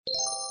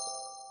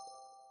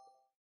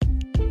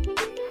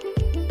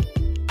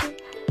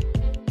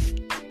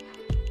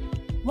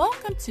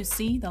Welcome to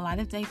See the Light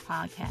of Day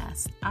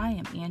podcast. I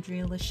am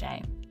Andrea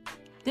Lachey.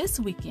 This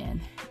weekend,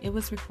 it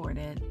was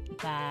reported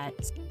that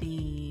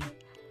the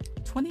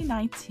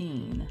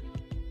 2019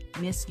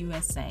 Miss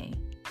USA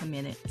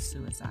committed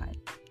suicide.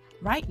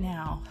 Right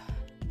now,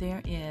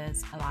 there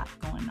is a lot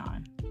going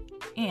on,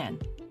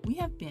 and we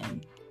have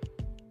been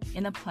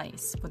in a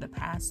place for the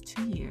past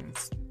 2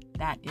 years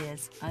that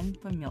is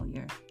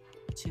unfamiliar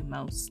to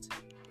most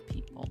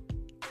people.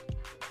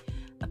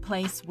 A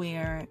place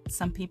where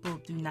some people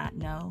do not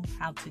know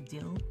how to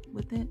deal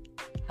with it.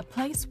 A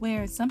place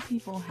where some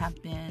people have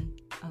been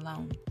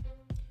alone,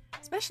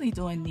 especially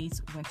during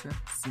these winter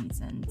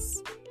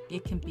seasons.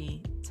 It can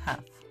be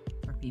tough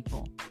for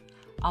people.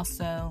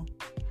 Also,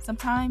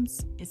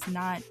 sometimes it's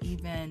not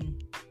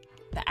even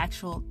the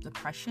actual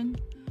depression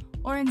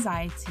or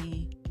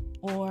anxiety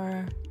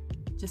or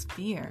just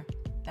fear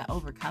that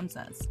overcomes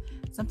us.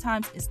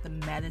 Sometimes it's the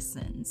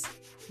medicines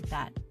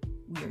that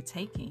we are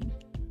taking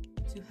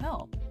to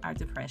help our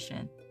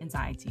depression,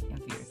 anxiety,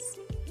 and fears.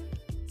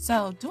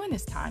 So during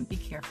this time, be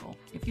careful.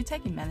 If you're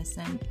taking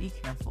medicine, be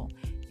careful.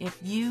 If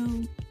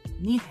you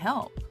need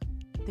help,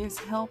 there's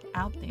help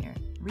out there.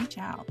 Reach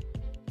out,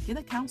 get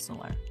a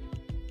counselor,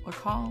 or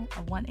call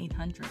a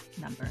 1-800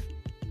 number.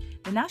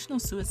 The National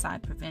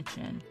Suicide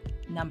Prevention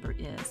number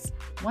is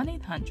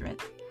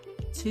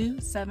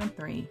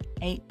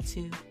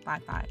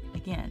 1-800-273-8255.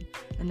 Again,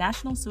 the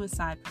National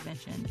Suicide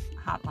Prevention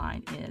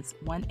hotline is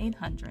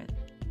 1-800-273-8255.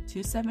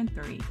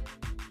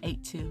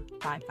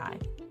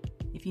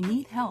 If you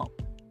need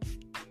help,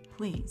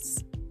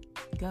 please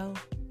go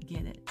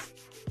get it.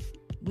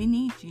 We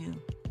need you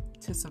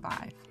to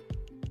survive.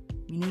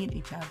 We need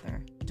each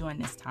other during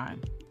this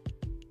time.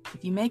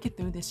 If you make it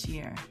through this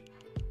year,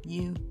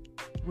 you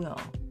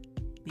will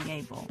be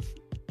able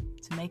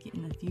to make it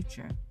in the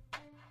future.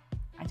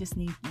 I just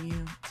need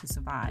you to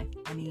survive.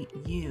 I need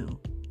you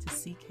to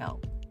seek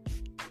help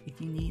if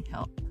you need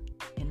help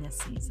in this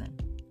season.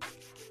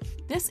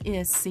 This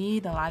is See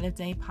the Light of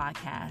Day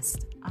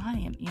podcast. I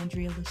am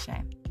Andrea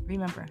Lachey.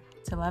 Remember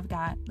to love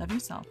God, love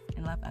yourself,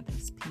 and love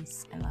others.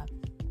 Peace and love.